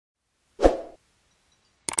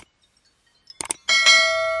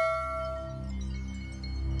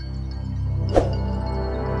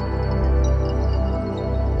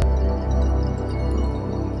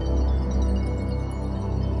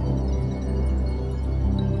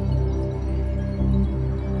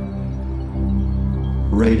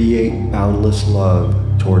Radiate boundless love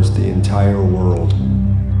towards the entire world.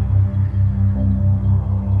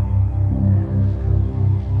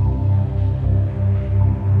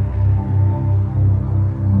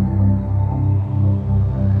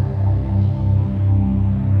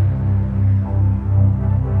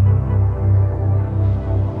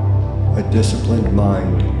 A disciplined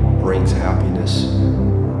mind brings happiness.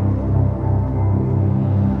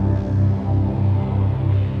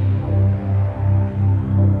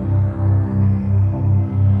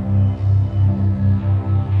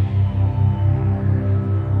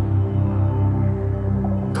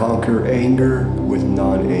 Conquer anger with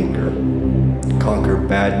non-anger. Conquer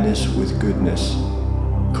badness with goodness.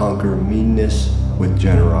 Conquer meanness with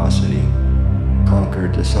generosity. Conquer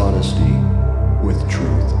dishonesty with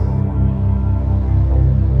truth.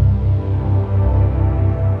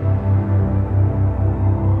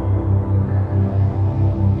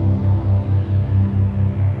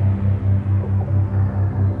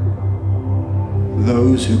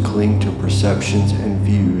 Those who cling to perceptions and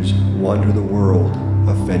views wander the world,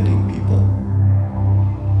 offending people.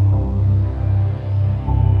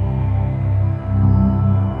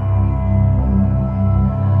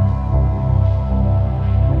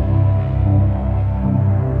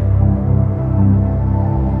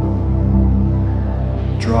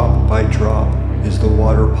 Drop by drop is the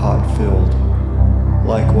water pot filled.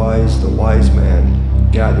 Likewise, the wise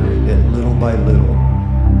man, gathering it little by little,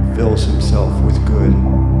 fills himself with good.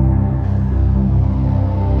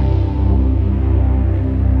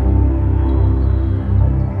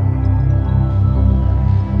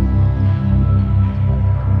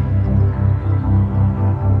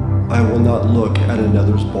 I will not look at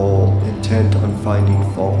another's bowl intent on finding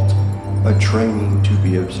fault, a training to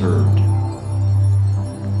be observed.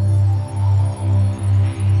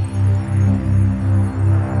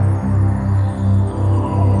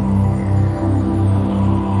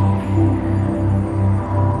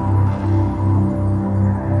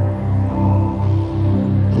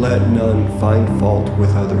 Let none find fault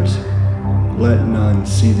with others. Let none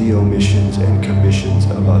see the omissions and commissions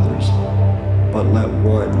of others, but let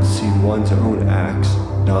one see one's own acts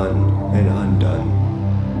done and undone.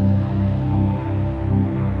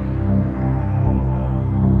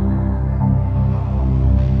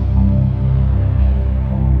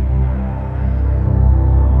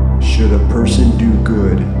 Should a person do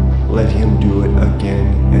good, let him do it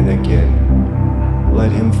again and again.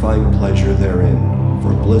 Let him find pleasure therein,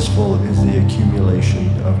 for blissful is the accumulation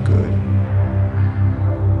of good.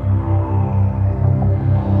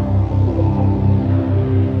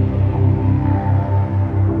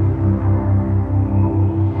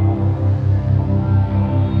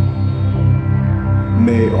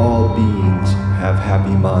 May all beings have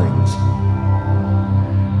happy minds.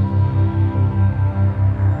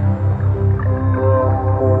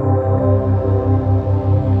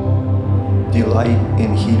 Delight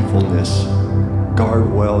in heedfulness.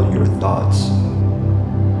 Guard well your thoughts.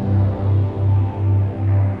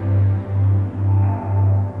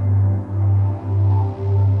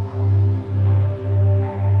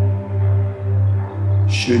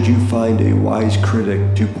 Should you find a wise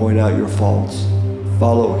critic to point out your faults,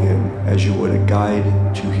 follow him as you would a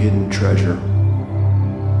guide to hidden treasure.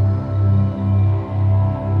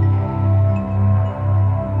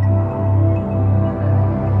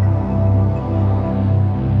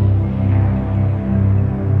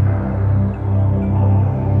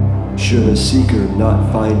 Should a seeker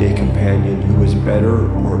not find a companion who is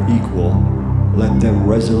better or equal, let them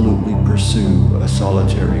resolutely pursue a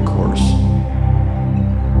solitary course.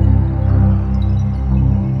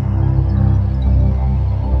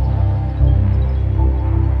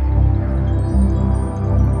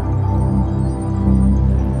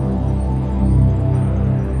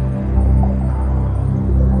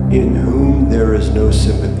 In whom there is no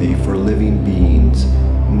sympathy for living beings,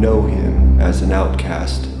 know him as an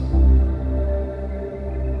outcast.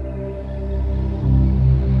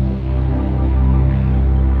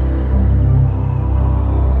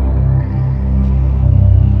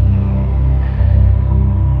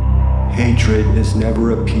 Hatred is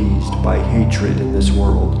never appeased by hatred in this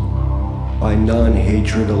world. By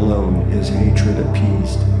non-hatred alone is hatred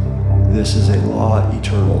appeased. This is a law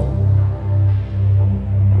eternal.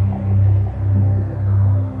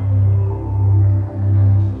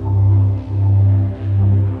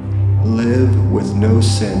 Live with no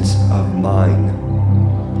sense of mine,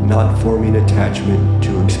 not forming attachment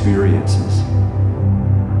to experiences.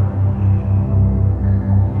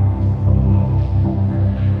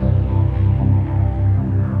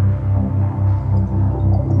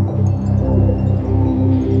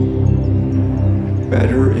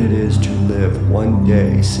 one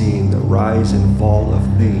day seeing the rise and fall of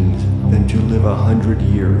things than to live 100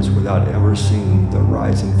 years without ever seeing the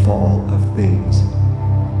rise and fall of things.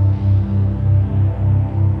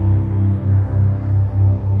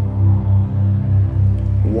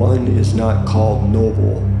 One is not called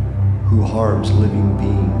noble who harms living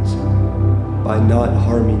beings. By not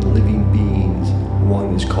harming living beings,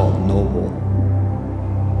 one is called noble.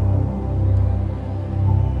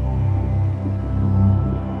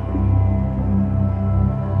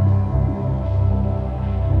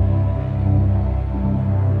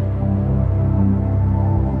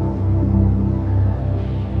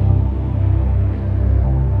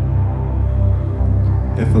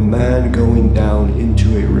 If a man going down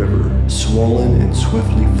into a river, swollen and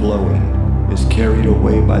swiftly flowing, is carried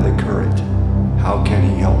away by the current, how can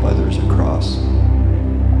he help others across?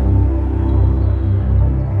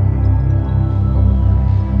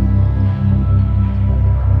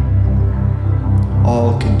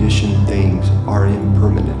 All conditioned things are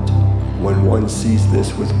impermanent. When one sees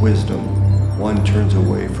this with wisdom, one turns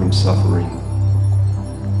away from suffering.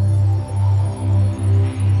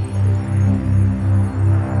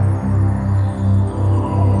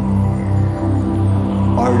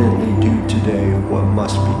 Ardently do today what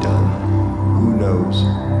must be done. Who knows,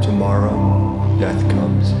 tomorrow death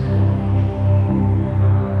comes.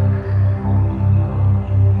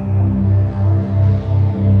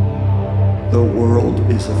 The world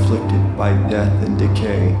is afflicted by death and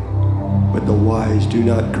decay, but the wise do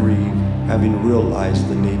not grieve, having realized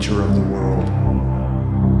the nature of the world.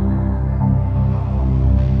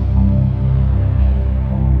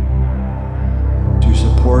 To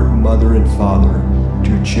support mother and father,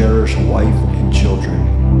 to cherish wife and children,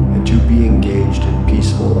 and to be engaged in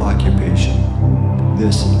peaceful occupation.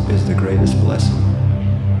 This is the greatest blessing.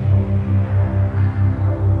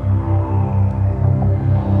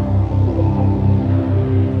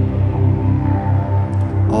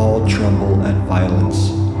 All tremble at violence,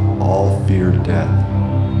 all fear death.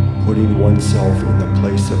 Putting oneself in the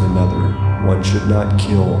place of another, one should not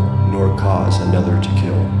kill nor cause another to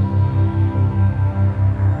kill.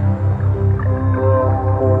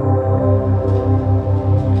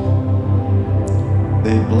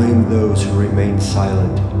 They blame those who remain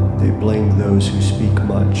silent. They blame those who speak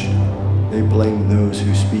much. They blame those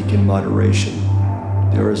who speak in moderation.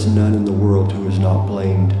 There is none in the world who is not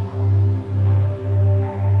blamed.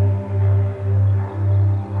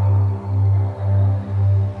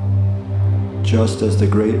 Just as the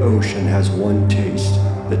great ocean has one taste,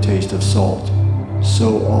 the taste of salt,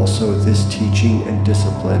 so also this teaching and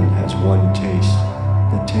discipline has one taste,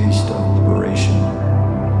 the taste of liberation.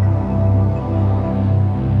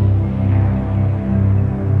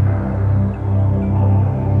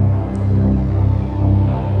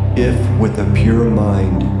 If with a pure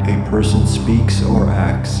mind a person speaks or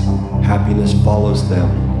acts, happiness follows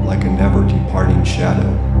them like a never departing shadow.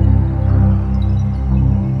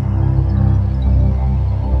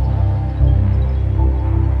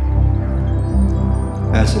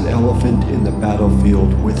 As an elephant in the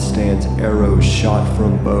battlefield withstands arrows shot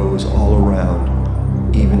from bows all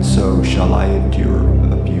around, even so shall I endure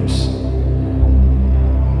abuse.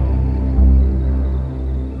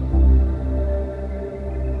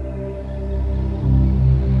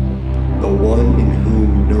 The one in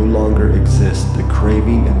whom no longer exists the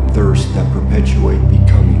craving and thirst that perpetuate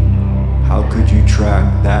becoming, how could you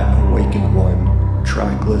track that awakened one,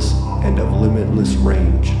 trackless and of limitless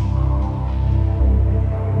range?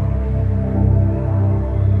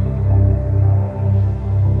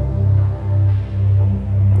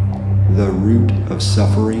 The root of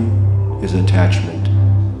suffering is attachment.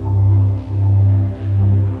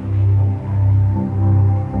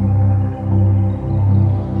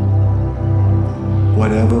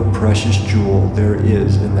 Whatever precious jewel there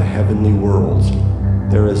is in the heavenly worlds,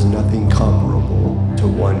 there is nothing comparable to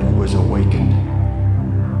one who is awakened.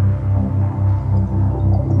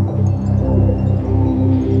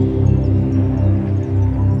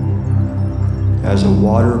 As a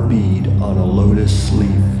water bead on a lotus leaf,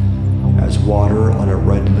 as water on a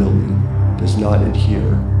red lily does not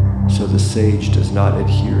adhere, so the sage does not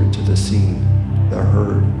adhere to the seen, the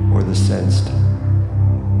heard, or the sensed.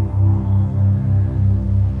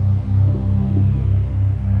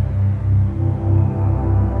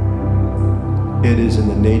 It is in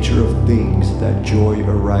the nature of things that joy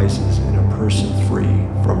arises in a person free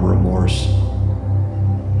from remorse.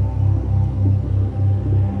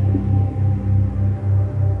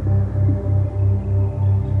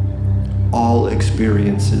 All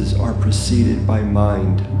experiences are preceded by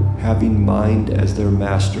mind, having mind as their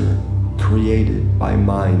master, created by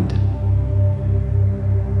mind.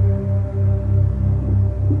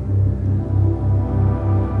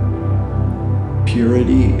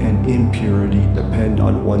 Purity and impurity depend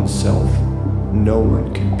on oneself. No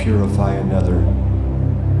one can purify another.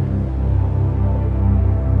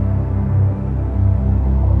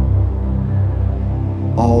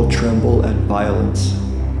 All tremble at violence.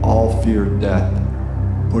 All fear death.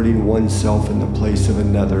 Putting oneself in the place of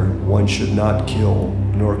another, one should not kill,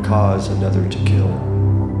 nor cause another to kill.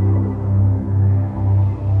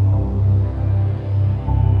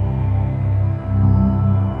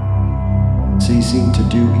 Ceasing to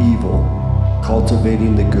do evil,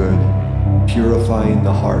 cultivating the good, purifying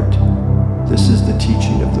the heart. This is the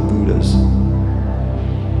teaching of the Buddhas.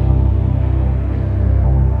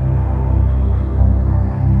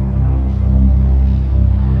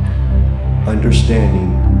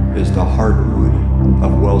 Understanding is the heartwood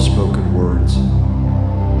of well-spoken words.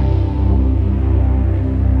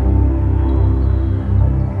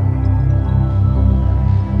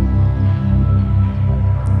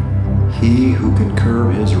 He who can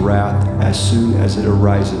curb his wrath as soon as it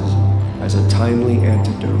arises, as a timely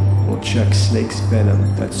antidote, will check snake's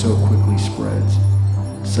venom that so quickly spreads.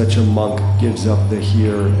 Such a monk gives up the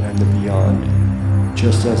here and the beyond,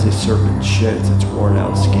 just as a serpent sheds its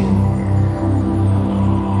worn-out skin.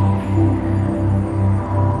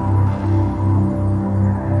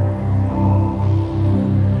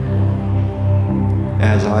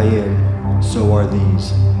 As I am, so are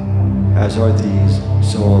these. As are these,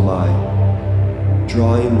 so am I.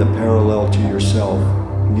 Drawing the parallel to yourself,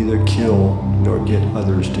 neither kill nor get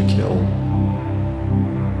others to kill.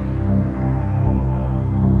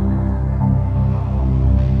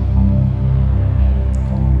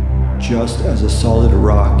 Just as a solid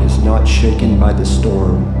rock is not shaken by the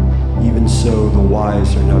storm, even so the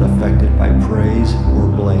wise are not affected by praise or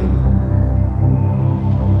blame.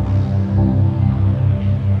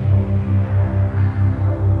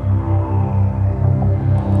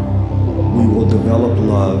 We will develop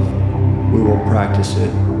love, we will practice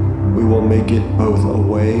it, we will make it both a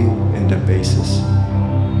way and a basis.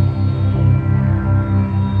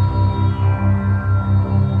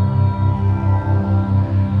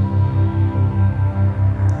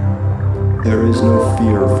 There is no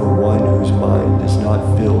fear for one whose mind is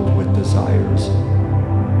not filled with desires.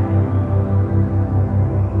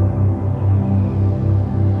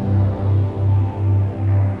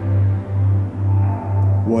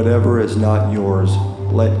 Whatever is not yours,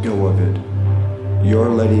 let go of it. Your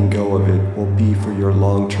letting go of it will be for your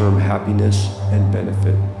long-term happiness and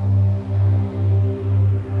benefit.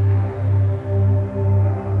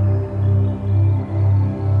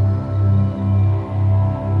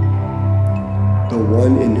 The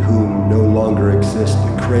one in whom no longer exists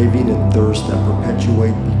the craving and thirst that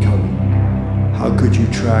perpetuate becoming. How could you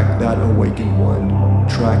track that awakened one,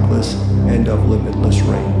 trackless and of limitless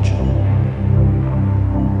range?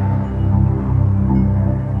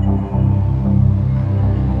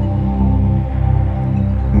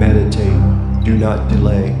 Meditate, do not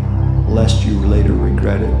delay, lest you later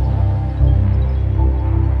regret it.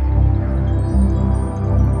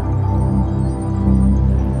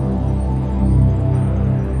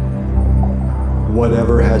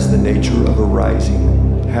 Whatever has the nature of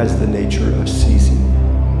arising has the nature of ceasing.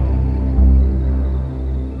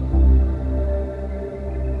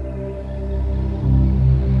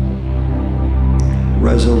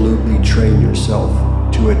 Resolutely train yourself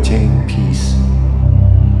to attain peace.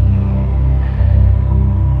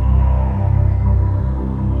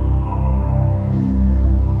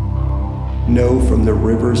 Know from the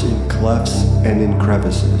rivers in clefts and in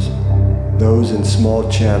crevices. Those in small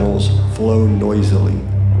channels flow noisily.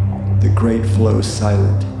 The great flows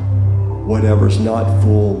silent. Whatever's not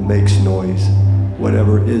full makes noise.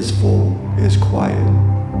 Whatever is full is quiet.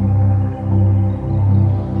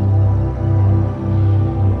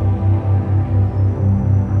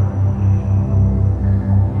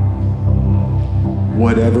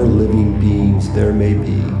 Whatever living beings there may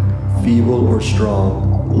be, feeble or strong,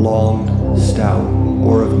 long, stout,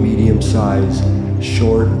 or of medium size,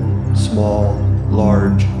 short, small,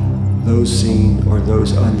 large, those seen or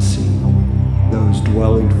those unseen, those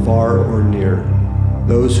dwelling far or near,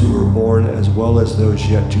 those who were born as well as those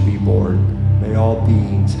yet to be born, may all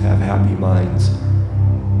beings have happy minds.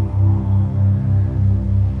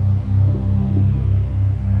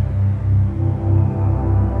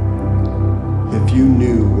 If you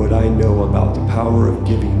knew what I know about the power of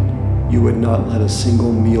giving, you would not let a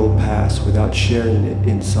single meal pass without sharing it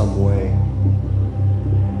in some way.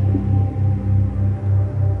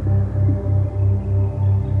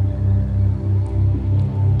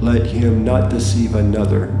 Let him not deceive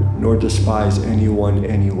another, nor despise anyone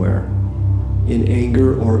anywhere. In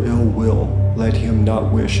anger or ill will, let him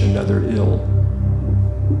not wish another ill.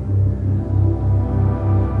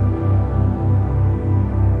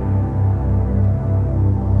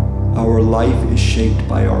 Our life is shaped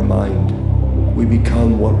by our mind. We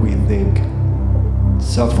become what we think.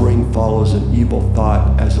 Suffering follows an evil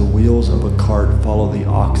thought as the wheels of a cart follow the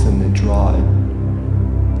oxen that draw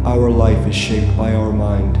it. Our life is shaped by our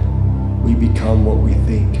mind. We become what we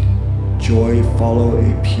think. Joy follows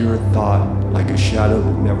a pure thought like a shadow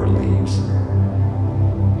that never leaves.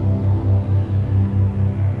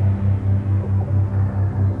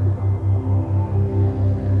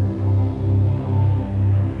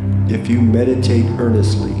 If you meditate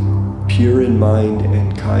earnestly, pure in mind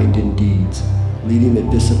and kind in deeds, leading a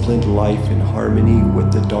disciplined life in harmony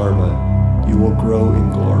with the Dharma, you will grow in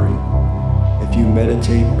glory. If you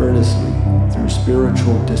meditate earnestly through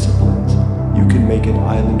spiritual disciplines, you can make an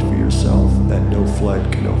island for yourself that no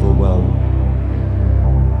flood can overwhelm.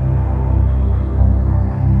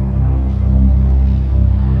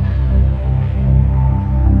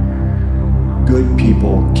 Good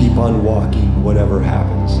people keep on walking whatever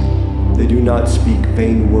happens. They do not speak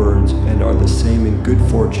vain words and are the same in good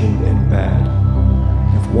fortune and bad.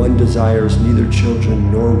 If one desires neither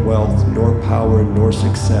children nor wealth nor power nor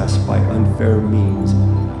success by unfair means,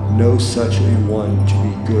 know such a one to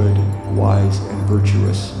be good, wise, and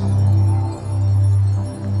virtuous.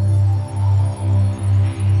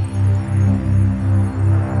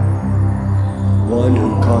 One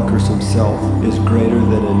who conquers himself is greater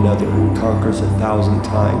than another who conquers 1,000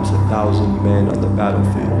 times 1,000 men on the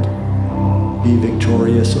battlefield. Be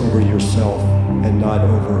victorious over yourself and not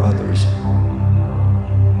over others.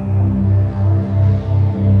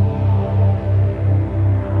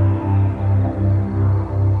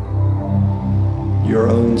 Your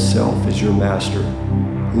own self is your master.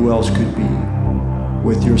 Who else could be?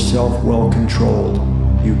 With yourself well controlled,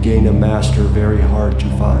 you gain a master very hard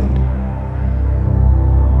to find.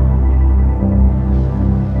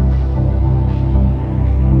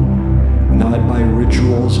 Not by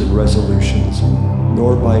rituals and resolutions,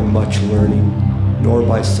 nor by much learning, nor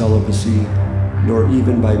by celibacy, nor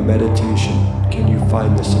even by meditation can you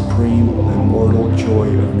find the supreme immortal joy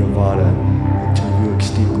of Nirvana until you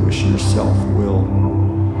extinguish your self-will.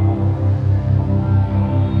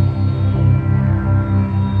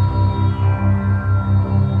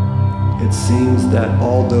 It seems that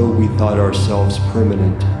although we thought ourselves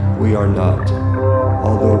permanent, we are not.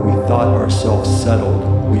 Although we thought ourselves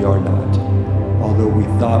settled, we are not. Although we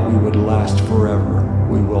thought we would last forever,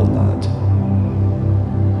 we will not.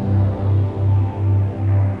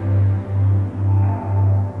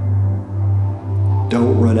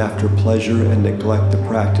 Don't run after pleasure and neglect the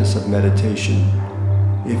practice of meditation.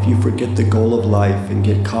 If you forget the goal of life and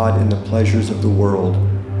get caught in the pleasures of the world,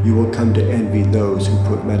 you will come to envy those who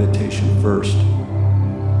put meditation first.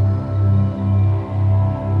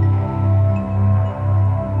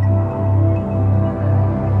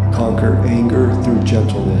 Conquer anger through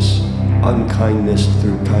gentleness, unkindness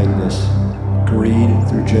through kindness, greed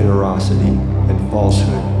through generosity, and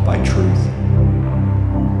falsehood by truth.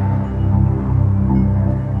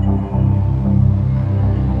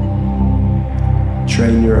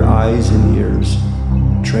 Train your eyes and ears.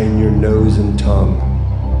 Train your nose and tongue.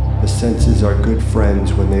 The senses are good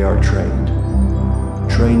friends when they are trained.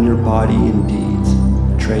 Train your body in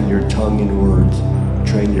deeds. Train your tongue in words.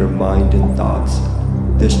 Train your mind in thoughts.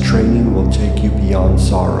 This training will take you beyond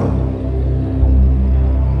sorrow.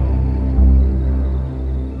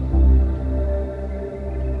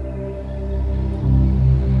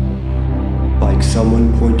 Like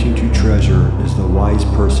someone pointing to treasure is the wise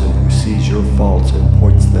person who sees your faults and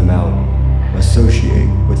points them out. Associate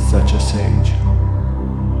with such a sage.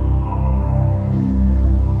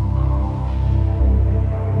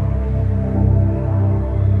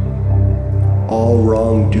 All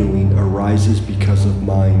wrongdoing arises because of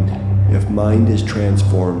mind. If mind is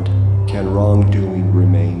transformed, can wrongdoing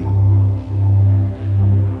remain?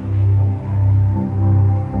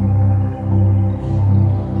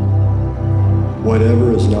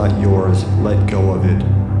 Whatever is not yours, let go of it.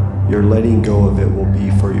 Your letting go of it will be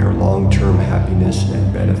for your long-term happiness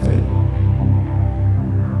and benefit.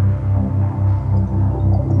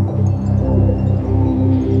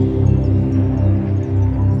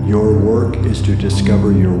 Your work is to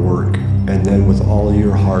discover your work, and then with all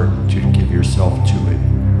your heart to give yourself to it.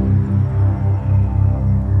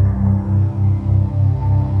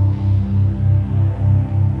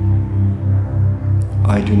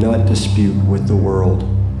 I do not dispute with the world,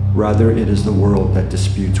 rather it is the world that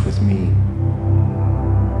disputes with me.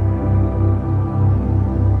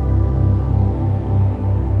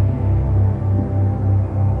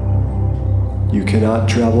 You cannot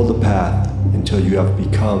travel the path until you have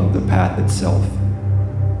become the path itself.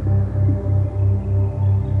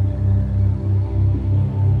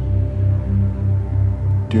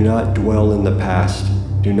 Do not dwell in the past.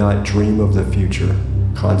 Do not dream of the future.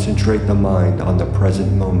 Concentrate the mind on the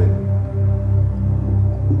present moment.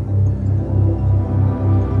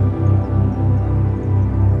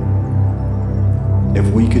 If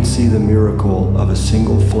we could see the miracle of a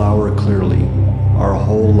single flower clearly, our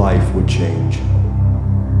whole life would change.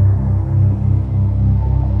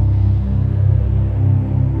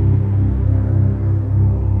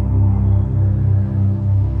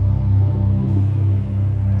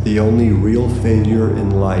 The only real failure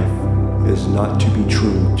in life is not to be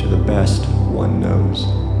true to the best one knows.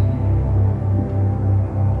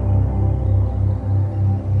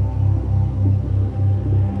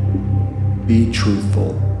 Be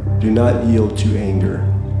truthful. Do not yield to anger.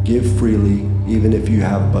 Give freely, even if you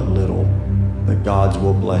have but little. The gods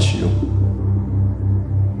will bless you.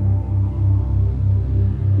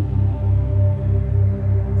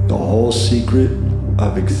 The whole secret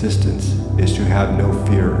of existence is to have no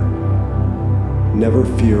fear. Never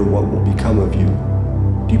fear what will become of you.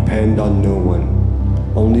 Depend on no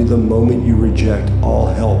one. Only the moment you reject all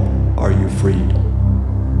help are you freed.